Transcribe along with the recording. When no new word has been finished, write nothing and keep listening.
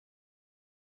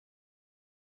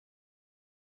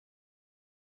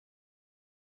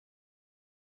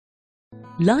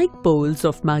Like poles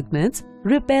of magnets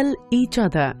repel each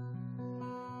other.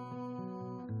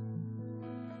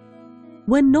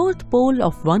 When north pole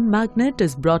of one magnet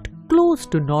is brought close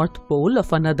to north pole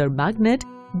of another magnet,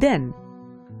 then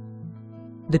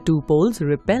the two poles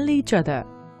repel each other.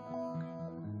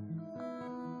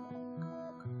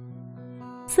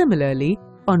 Similarly,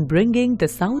 on bringing the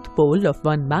south pole of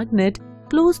one magnet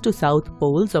close to south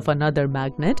poles of another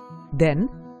magnet, then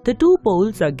the two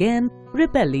poles again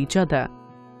repel each other.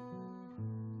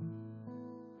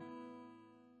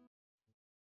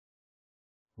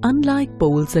 Unlike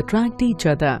poles attract each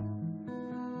other.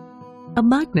 A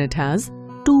magnet has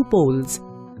two poles,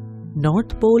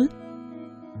 north pole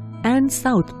and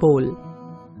south pole.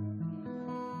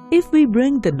 If we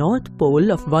bring the north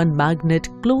pole of one magnet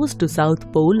close to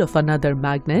south pole of another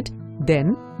magnet,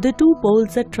 then the two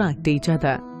poles attract each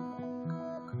other.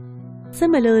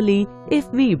 Similarly,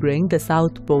 if we bring the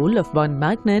south pole of one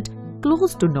magnet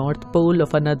close to north pole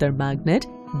of another magnet,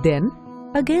 then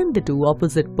again the two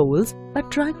opposite poles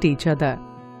attract each other.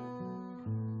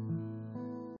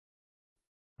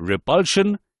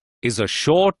 Repulsion is a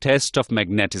sure test of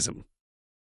magnetism.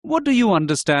 What do you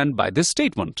understand by this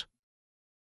statement?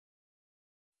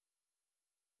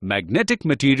 Magnetic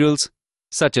materials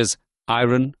such as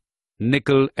iron,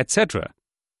 nickel, etc.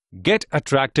 get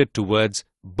attracted towards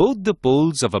both the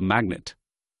poles of a magnet,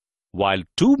 while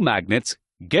two magnets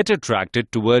get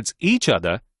attracted towards each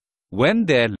other when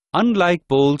their unlike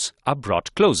poles are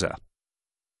brought closer.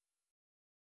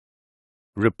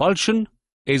 Repulsion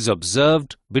is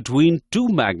observed between two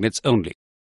magnets only,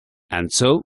 and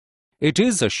so it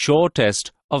is a sure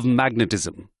test of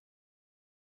magnetism.